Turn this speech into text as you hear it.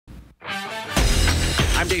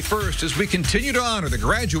I'm Dave First as we continue to honor the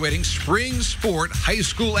graduating spring sport high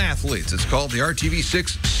school athletes. It's called the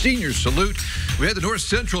RTV6 Senior Salute. We had the North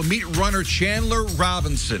Central meet runner Chanler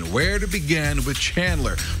Robinson. Where to begin with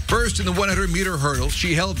Chanler? First in the 100-meter hurdle,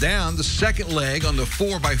 she held down the second leg on the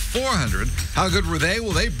 4x400. How good were they?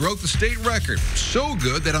 Well, they broke the state record. So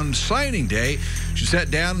good that on signing day, she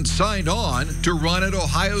sat down and signed on to run at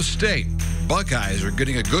Ohio State. Buckeyes are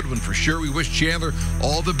getting a good one for sure. We wish Chanler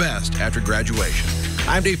all the best after graduation.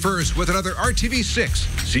 I'm Dave First with another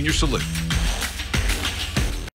RTV6 Senior Salute.